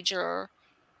teenager,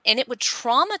 and it would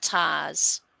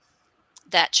traumatize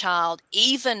that child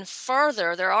even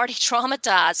further. They're already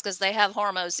traumatized because they have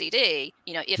Harm OCD,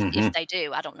 if they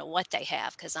do. I don't know what they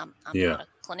have because I'm not a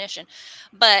clinician,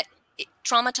 but it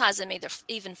traumatizes them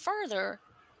even further.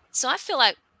 So I feel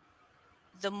like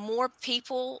the more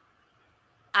people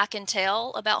I can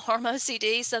tell about Harm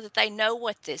OCD so that they know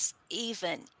what this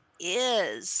even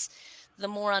is, the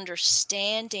more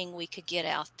understanding we could get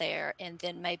out there. And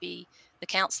then maybe the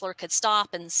counselor could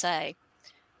stop and say,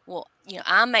 well,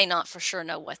 I may not for sure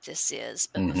know what this is,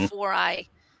 but before I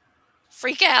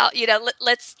freak out,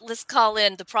 let's call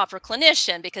in the proper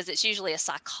clinician, because it's usually a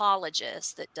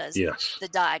psychologist that does the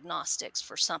diagnostics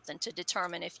for something to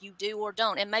determine if you do or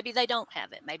don't. And maybe they don't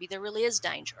have it. Maybe there really is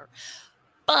danger.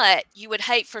 But you would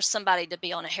hate for somebody to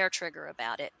be on a hair trigger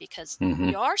about it, because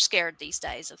we are scared these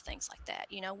days of things like that,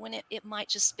 when it might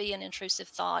just be an intrusive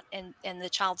thought and the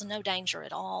child's no danger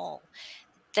at all.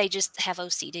 They just have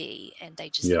OCD and they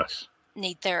just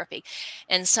need therapy.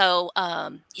 And so,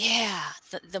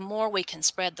 the more we can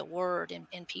spread the word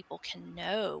and people can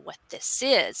know what this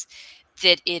is,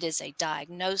 that it is a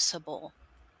diagnosable,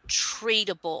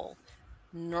 treatable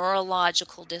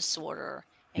neurological disorder,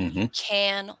 and you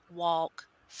can walk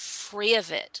free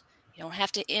of it. You don't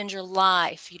have to end your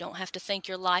life. You don't have to think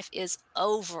your life is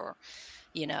over.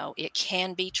 It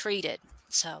can be treated.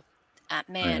 So,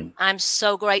 man, I'm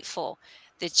so grateful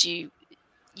that you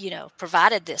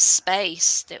provided this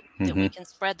space that we can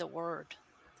spread the word.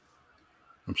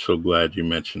 I'm so glad you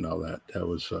mentioned all that. That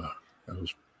was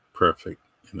perfect.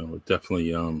 It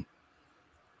definitely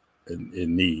it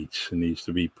needs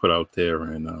to be put out there.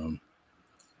 And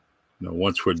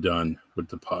once we're done with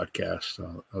the podcast,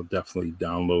 I'll definitely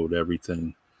download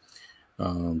everything,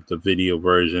 the video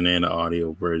version and the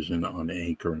audio version on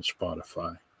Anchor and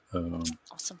Spotify.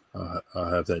 Awesome.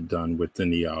 I'll have that done within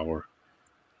the hour.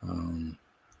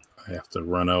 I have to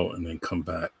run out and then come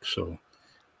back. So,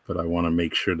 but I want to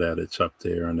make sure that it's up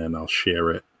there, and then I'll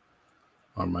share it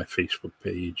on my Facebook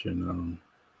page, and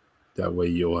that way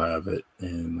you'll have it.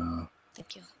 And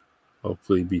Thank you.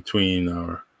 hopefully between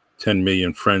our 10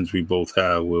 million friends we both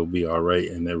have, we'll be all right,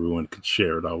 and everyone can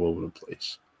share it all over the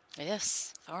place.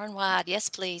 Yes, far and wide. Yes,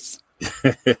 please.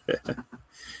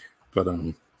 But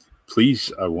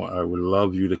please, I would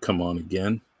love you to come on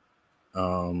again,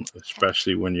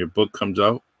 especially when your book comes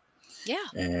out. Yeah.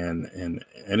 And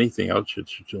anything else that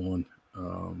you're doing,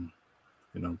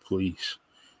 please.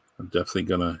 I'm definitely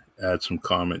gonna add some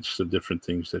comments to different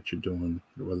things that you're doing,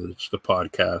 whether it's the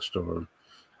podcast or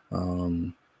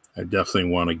I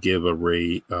definitely want to give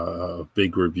a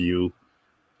big review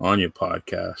on your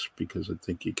podcast, because I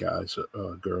think you guys,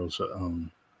 girls,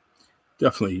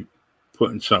 definitely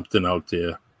putting something out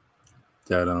there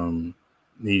that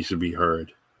needs to be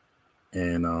heard.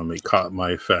 And it caught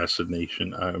my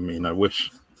fascination. I mean, I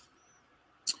wish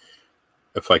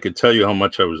if I could tell you how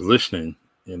much I was listening,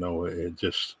 it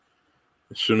just,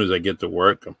 as soon as I get to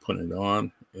work, I'm putting it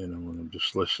on, and I'm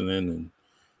just listening, and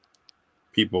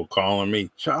people calling me,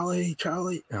 Charlie.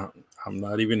 I'm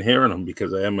not even hearing them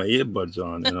because I have my earbuds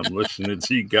on and I'm listening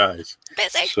to you guys.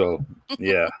 Busy. So,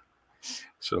 yeah.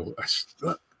 So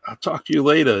I'll talk to you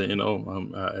later.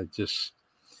 I just,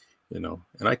 and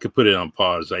I could put it on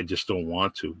pause. I just don't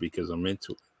want to because I'm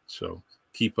into it. So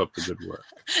keep up the good work.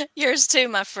 Yours too,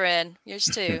 my friend. Yours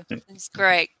too. It's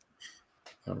great.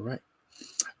 All right.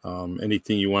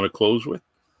 Anything you want to close with?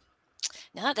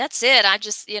 No, that's it. I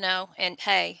just, and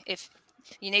hey, if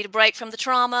you need a break from the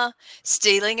trauma,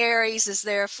 Stealing Aries is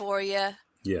there for you.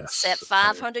 Yes. Set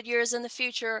 500 years in the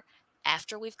future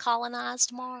after we've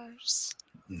colonized Mars.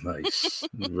 Nice.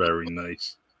 Very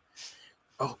nice.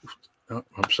 Oh,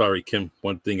 I'm sorry, Kim.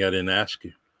 One thing I didn't ask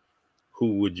you.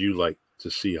 Who would you like to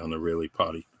see on the Really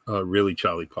Charlie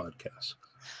podcast?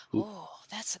 Who? Oh,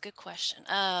 that's a good question.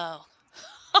 Oh,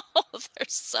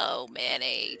 there's so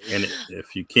many. And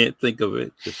if you can't think of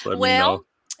it, just let me know.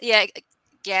 Yeah,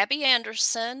 Gabby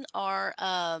Anderson, our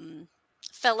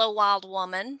fellow wild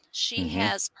woman, she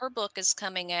has, her book is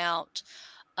coming out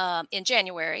in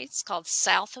January. It's called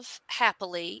South of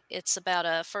Happily. It's about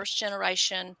a first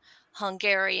generation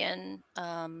Hungarian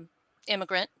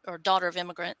immigrant or daughter of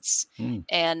immigrants.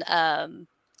 And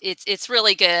it's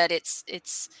really good.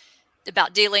 It's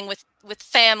about dealing with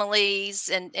families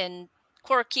and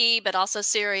quirky, but also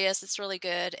serious. It's really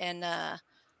good. And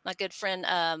my good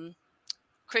friend,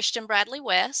 Christian Bradley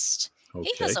West. Okay.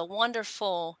 He has a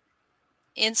wonderful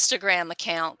Instagram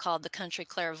account called The Country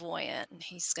Clairvoyant, and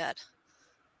he's got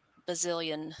a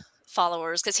bazillion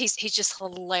followers because he's just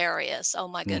hilarious. Oh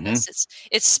my goodness,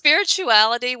 it's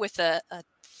spirituality with a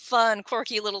fun,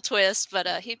 quirky little twist, but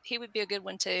he would be a good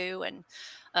one too. And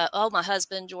my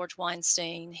husband George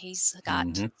Weinstein, he's got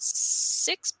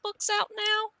 6 books out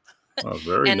now. Oh,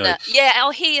 very nice.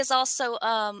 He is also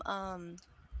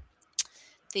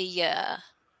the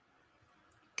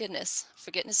goodness,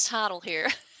 forgetting his title here.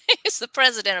 He's the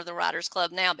president of the Writers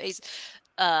Club now, but he's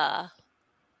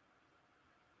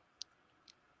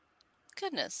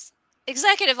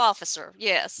executive officer.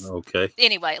 Yes. Okay.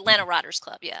 Anyway, Atlanta Writers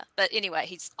Club. Yeah, but anyway,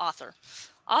 he's author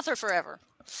forever.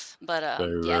 But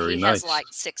very he nice. has like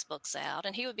 6 books out,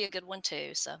 and he would be a good one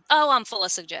too. So, I'm full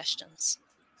of suggestions.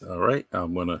 All right,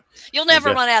 You'll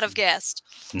never run out of guests.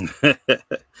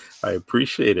 I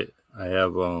appreciate it. I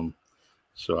have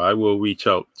so I will reach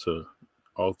out to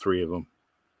all 3 of them.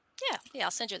 Yeah,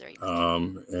 I'll send you their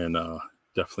email. And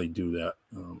definitely do that.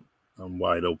 I'm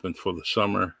wide open for the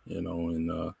summer, and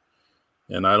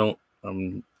I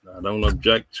don't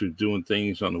object to doing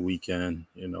things on the weekend,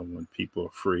 when people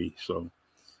are free. So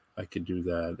I could do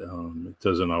that. It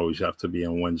doesn't always have to be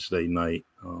on Wednesday night.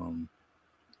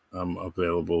 I'm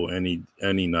available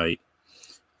any night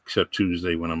except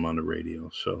Tuesday when I'm on the radio.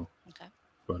 So, okay.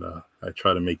 But I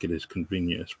try to make it as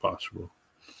convenient as possible.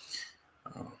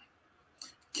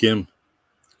 Kim,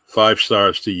 5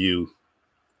 stars to you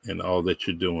and all that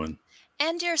you're doing.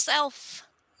 And yourself.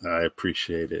 I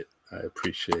appreciate it.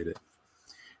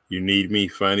 You need me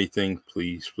for anything,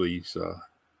 please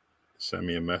send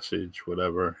me a message,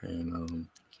 whatever, and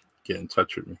get in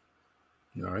touch with me.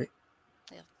 All right?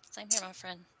 Yeah, same here, my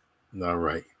friend. All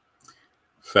right.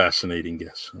 Fascinating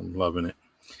guest. I'm loving it.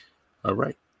 All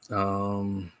right.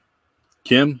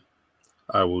 Kim,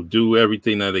 I will do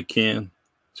everything that I can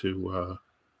to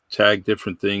tag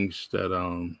different things that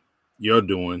you're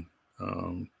doing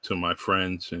to my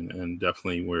friends, and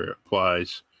definitely where it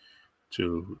applies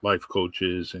to life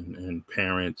coaches and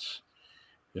parents.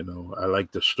 I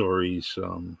like the stories.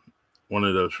 One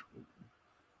of those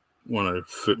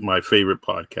my favorite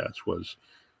podcasts was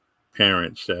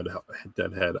parents that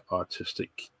had autistic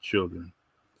children,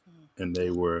 and they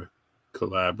were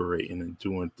collaborating and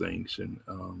doing things. And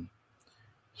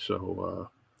so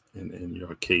in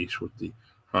your case with the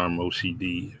Harm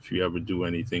OCD, if you ever do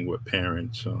anything with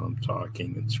parents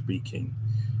talking and speaking,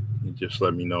 you just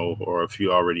let me know. Or if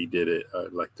you already did it,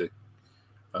 I'd like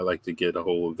to get a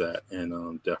hold of that,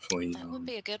 and definitely That would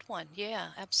be a good one. Yeah,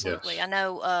 absolutely. Yes. I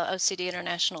know OCD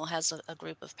International has a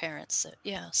group of parents.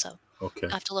 So Okay.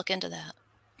 I have to look into that.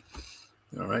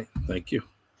 All right. Thank you.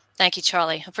 Thank you,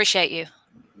 Charlie. Appreciate you.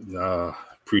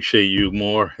 Appreciate you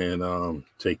more, and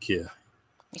take care.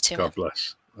 You too. God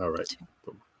bless. All right.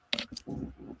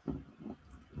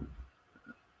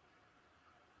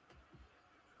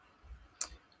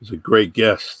 He's a great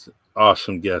guest,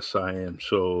 awesome guest. I am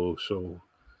so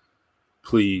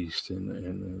pleased,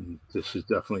 and this is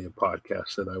definitely a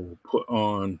podcast that I will put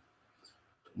on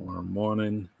tomorrow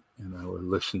morning, and I will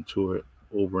listen to it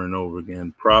over and over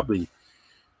again. Probably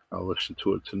I'll listen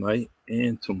to it tonight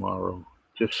and tomorrow,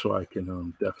 just so I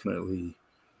can definitely,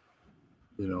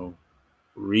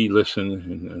 re-listen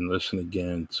and listen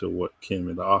again to what Kim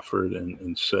had offered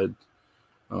and said,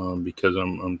 because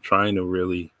I'm trying to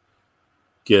really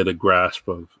get a grasp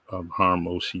of Harm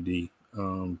OCD,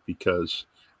 because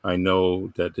I know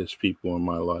that there's people in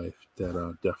my life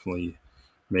that definitely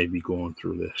may be going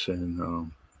through this,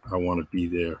 and I want to be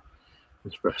there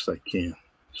as best I can.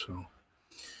 So,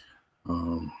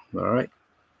 all right.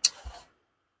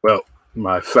 Well,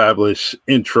 my fabulous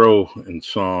intro and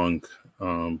song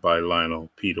by Lionel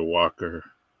Peter Walker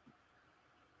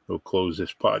will close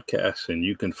this podcast, and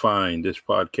you can find this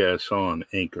podcast on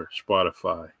Anchor,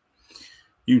 Spotify,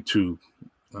 YouTube,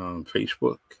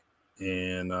 Facebook,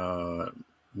 and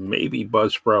maybe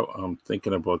Buzzsprout. I'm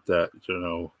thinking about that,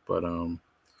 but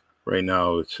right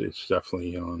now it's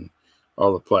definitely on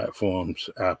all the platforms,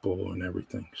 Apple and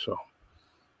everything. So,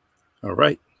 all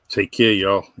right, take care,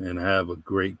 y'all, and have a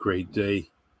great day,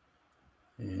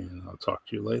 and I'll talk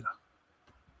to you later.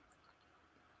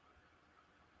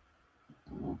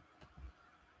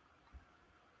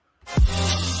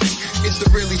 It's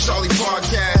the Really Charlie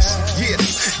Podcast. Yeah,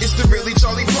 it's the Really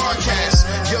Charlie Podcast.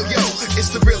 Yo, it's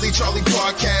the Really Charlie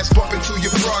Podcast. Bump into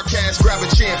your broadcast, grab a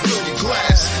chair, fill your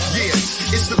glass. Yeah,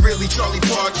 it's the Really Charlie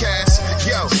Podcast.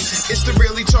 Yo, it's the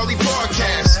Really Charlie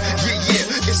Podcast.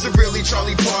 Yeah, it's the Really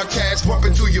Charlie Podcast. Bump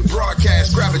into your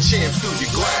broadcast, grab a chair, fill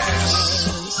your glass.